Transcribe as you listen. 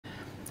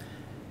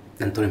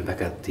And I'm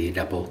back at the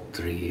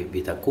DoubleTree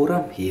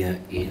Vitacura here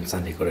in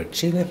Santiago,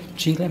 Chile,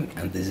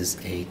 and this is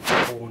a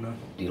corner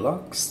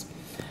Deluxe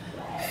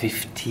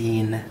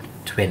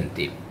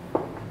 1520.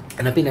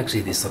 And I've been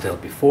actually at this hotel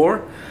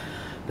before,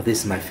 but this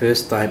is my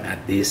first time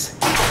at this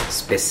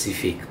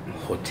specific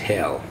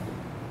hotel.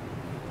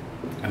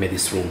 I mean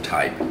this room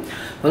type.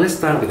 Well, let's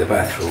start with the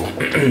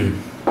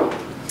bathroom.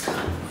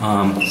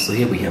 So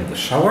here we have the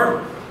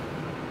shower.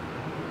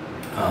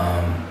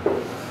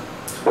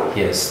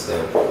 Here's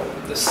the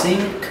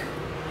sink,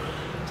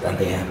 and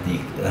they have the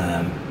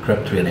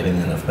crockery and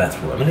everything in the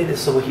bathroom. I mean,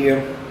 this over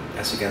here,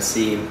 as you can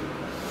see,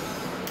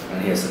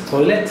 and here's the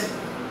toilet,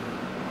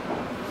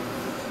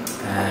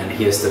 and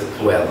here's the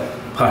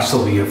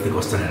partial view of the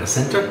Costanera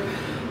Center.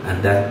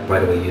 And that, by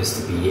the way, used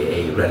to be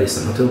a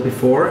Radisson hotel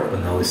before,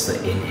 but now it's the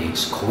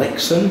NH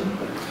Collection.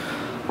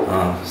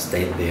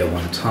 Stayed there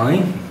one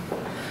time.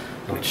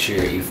 Not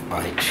sure if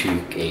I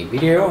took a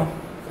video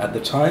at the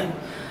time.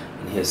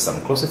 And here's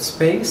some closet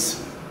space.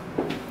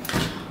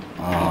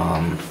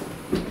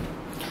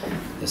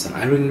 There's an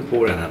ironing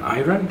board and an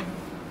iron,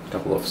 a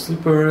couple of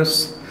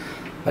slippers,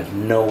 but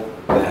no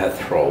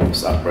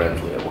bathrobes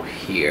apparently over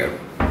here.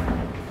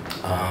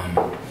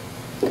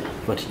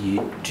 But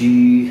you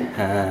do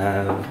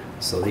have,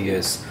 so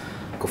here's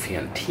coffee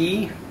and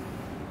tea,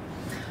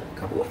 a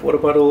couple of water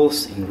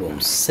bottles, in-room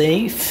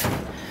safe,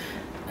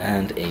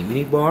 and a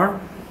mini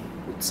bar,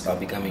 which are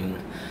becoming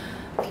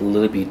a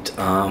little bit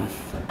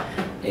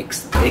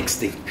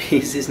extinct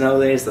pieces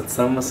nowadays at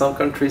some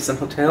countries and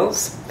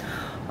hotels.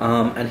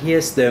 And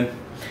here's and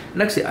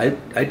actually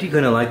I do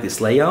kind of like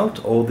this layout,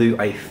 although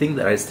I think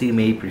that I still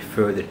may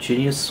prefer the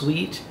Genius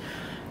Suite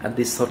at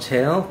this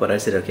hotel, but I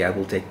said okay, I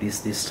will take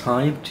this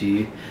time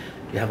to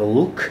have a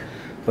look.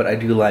 But I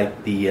do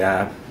like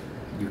the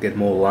you get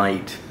more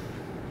light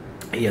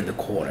here in the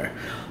corner.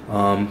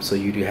 So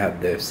you do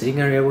have the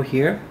sitting area over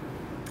here,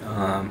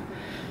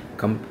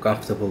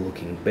 comfortable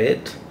looking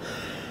bed.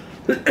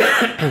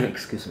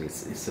 Excuse me,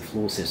 it's the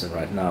flu season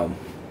right now.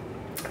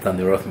 Down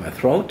the road of my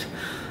throat.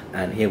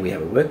 And here we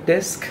have a work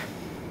desk,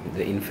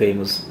 the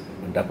infamous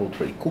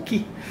DoubleTree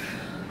cookie,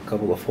 a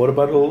couple of water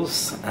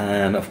bottles,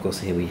 and of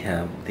course here we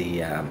have the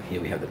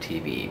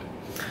TV.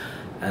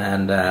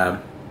 And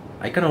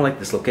I kind of like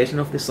this location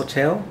of this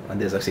hotel,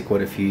 and there's actually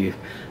quite a few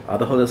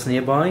other hotels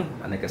nearby.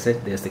 And like I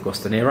said, there's the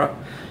Costanera,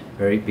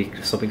 very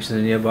big shopping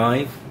center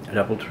nearby,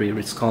 DoubleTree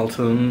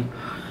Ritz-Carlton,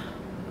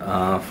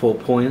 4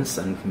 Points,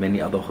 and many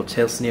other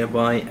hotels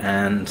nearby,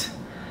 and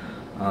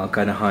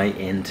kind of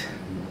high-end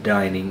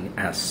dining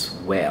as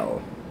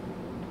well.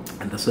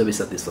 And the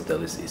service at this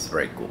hotel is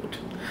very good.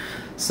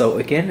 So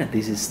again,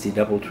 this is the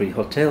DoubleTree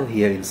Hotel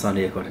here in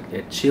Santiago,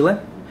 Chile,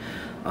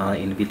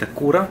 in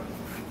Vitacura,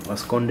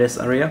 Las Condes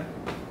area.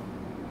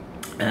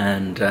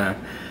 And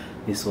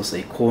this was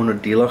a corner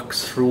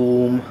deluxe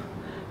room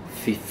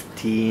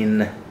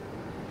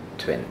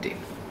 1520.